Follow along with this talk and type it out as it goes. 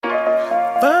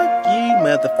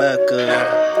motherfucker.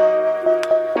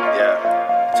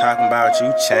 Yeah. Talking about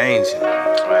you changing. Man,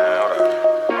 hold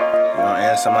up. You don't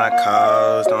answer my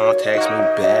calls, don't text me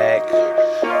back.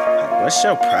 Like, what's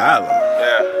your problem?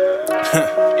 Yeah.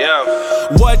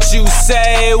 Yeah. What you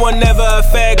say will never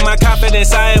affect my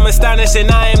confidence. I am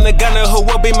astonishing. I am the gunner who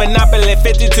will be monopoly.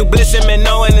 52 blissing and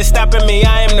no one is stopping me.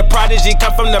 I am the prodigy,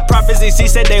 come from the prophecy. She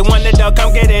said they wanted to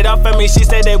come get it off of me. She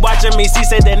said they watching me. She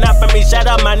said they not for me. Shout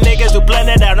out my niggas who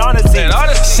planted out honesty.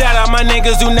 Shout out my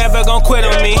niggas who never gon' quit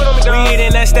on me. We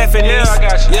eating at Stephanie's.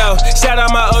 Yo, shout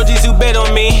out my OGs who bid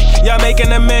on me. Y'all making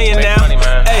 $1 million now.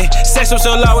 Hey, sex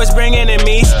will always bring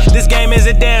enemies. This game is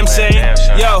a damn shame.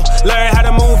 Yo, learn how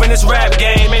to move in this rap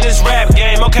game.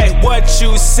 Okay, what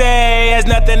you say has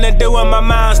nothing to do with my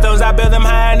milestones. I build them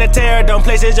high in the terror dome,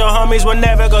 places your homies will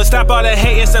never go. Stop all the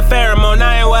hate, it's a pheromone.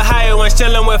 I ain't with higher ones,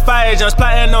 chillin' with fire jumps,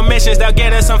 plotting no missions, they'll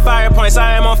get us some fire points.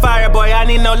 I am on fire, boy, I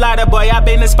need no lighter, boy. I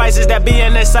been the spices that be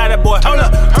in the cider, boy. Hold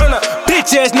up.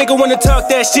 Bitch ass nigga wanna talk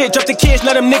that shit. Drop the kids,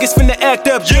 now them niggas finna act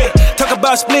up, yeah. Talk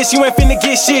about splits, you ain't finna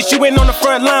get shit. You ain't on the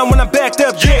front line when I'm backed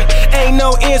up, yeah. Ain't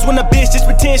no ends when a bitch just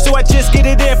pretend, so I just get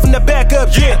it in from the back up,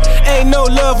 yeah. Ain't no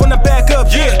love when I back up,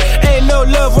 yeah. Ain't no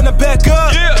love when I back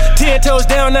up, yeah. 10 toes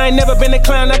down, I ain't never been a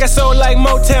clown. I got soul like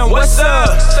Motown, what's up?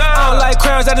 I don't like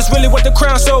crowns, I just really want the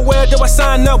crown. So where do I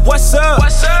sign up, what's up?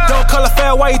 Don't call a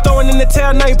foul, why you throwing in the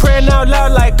towel? Now you praying out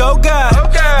loud like, oh God.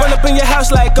 Run up in your house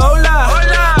like, oh Lord.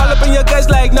 All up in your guts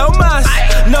like, no mas.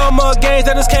 No more games,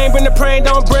 I just can't bring the praying.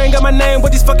 Don't bring up my name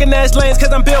with these fucking ass lanes,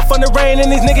 cause I'm built from the rain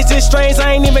and these niggas just strange.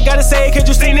 I ain't even gotta say it, cause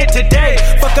you seen it today.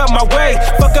 Fuck up my way,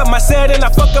 fuck up my set and I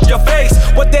fuck up your face.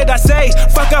 What did I say?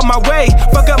 Fuck up my way,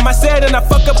 fuck up my set and I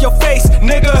fuck up your face.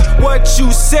 Nigga, what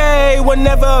you say will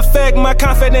never affect my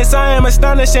confidence. I am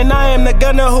astonishing, I am the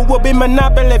gunner who will be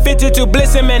monopoly. 52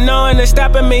 blissing and no one is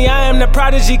stopping me. I am the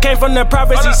prodigy, came from the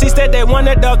prophecy. She said they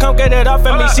wanted to come get it off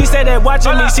of me. She said they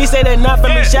watching me, she said they not for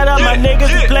me. Shout out my niggas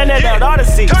who planted out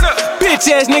Odyssey. Bitch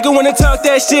ass nigga wanna talk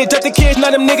that shit. Drop the kids,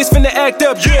 now them niggas finna act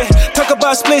up, yeah. Talk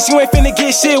about splits, you ain't finna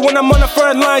get shit. When I'm on the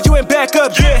front line, you ain't back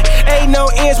up, yeah. Ain't no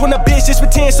ends when a bitch just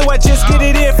pretend, so I just get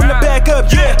it in from the back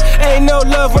up, yeah. Ain't no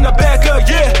love when I back up,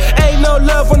 yeah. Ain't no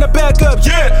love when I back up,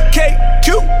 yeah.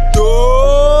 KQ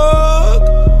dog.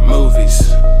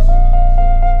 Movies.